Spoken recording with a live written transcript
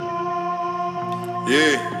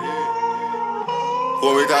Yeah,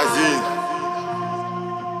 Promethaz La Magie.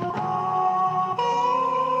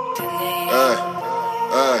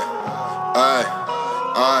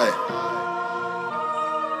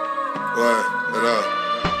 Ouais, là.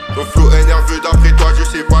 Ton flow est nerveux d'après toi, je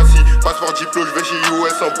sais pas si passeport diplôme, je vais chez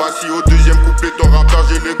US en passy. Au deuxième couplet, ton rappeur,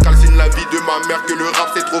 je le calcine. La vie de ma mère, que le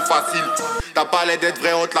rap c'est trop facile. T'as pas l'air d'être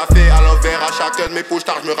vrai, on te l'a fait à l'envers. À chacun de mes poches,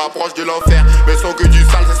 je me rapproche de l'enfer. Mais sans que du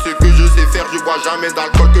sale, c'est ce que je sais faire. Je bois jamais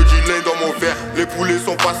d'alcool, que du lait dans mon verre. Les poulets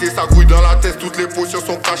sont passés, ça grouille dans la tête. Toutes les potions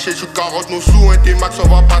sont cachées, je carotte nos sous. Un T-Max, on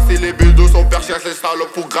va passer. Les bédos sont perchés, les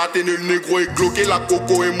salopes pour gratter. Le négro est glauqué, la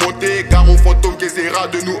coco est montée. Gare au fantôme qui essaiera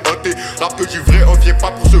de nous hanter. Rap que du vrai, on vient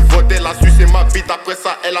pas pour se voter. La Suisse c'est ma bite, après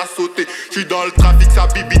ça elle a sauté. J'suis dans le trafic, ça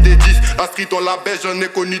bibi des 10. La street on la baisse, j'en ai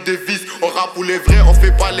connu des vices. On rappe pour les vrais, on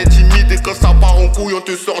fait pas les timides. Et quand ça part en couille, on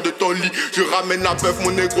te sort de ton lit. Je ramène la bœuf,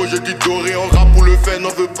 mon négro, je dis doré. On rappe pour le fait, on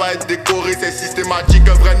veut pas être décoré. C'est systématique,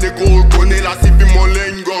 un vrai négro reconnaît. La cible mon lait,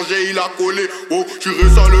 une gorgée, il a collé. Oh, tu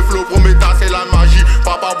ressens le flow, Promethaz c'est la magie.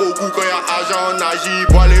 Pas beaucoup quand y'a agent, on agit.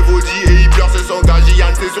 Bois les vaudis et il pleure, c'est son gagie.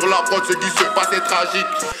 Yann-sey sur la prod, ce qui se passe est tragique.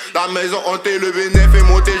 La maison hantée, le bénéf est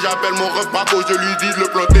monté. J'appelle mon ref Paco, je lui dis de le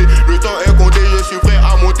planter. Le temps est compté, je suis prêt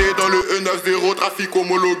à monter dans le E90, trafic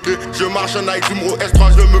homologué. Je marche en Nike Zoom au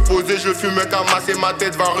S3, je veux me poser. Je fume un camas et ma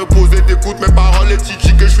tête va reposer. T'écoutes mes paroles, les petits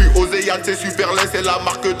que je suis osé. Yann-sey super laid, c'est la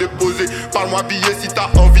marque déposée. Parle-moi billet si t'as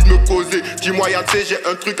envie de me causer. Dis-moi Yann-sey, j'ai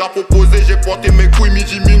un truc à proposer. J'ai porté mes couilles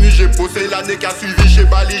midi minuit, j'ai bossé. L'année qui a suivi chez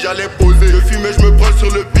Bali, j'allais poser. Je fume et je me brûle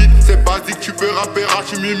sur le beat. C'est basique, tu peux rapper,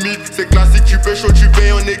 tu m'imites. C'est classique, tu peux chaud, tu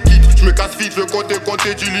payes en équipe. Je me casse vite, je veux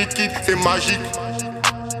compter du liquide. C'est magique.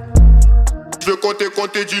 Je veux compter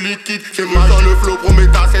du liquide. C'est magique. Le flow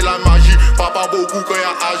Promethaz c'est la magie. Pas beaucoup quand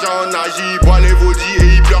y'a agent, on agit. Bois les vaudis et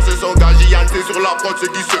il pleure, c'est son gagie. Yann-sey sur la prod, ce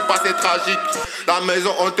qui se passe est tragique. La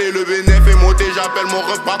maison hantée, le bénéf est monté. J'appelle mon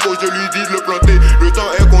ref Paco, je lui dis de le planter. Le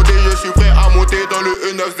temps est compté, je suis prêt à monter dans le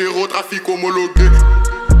E90, trafic homologué.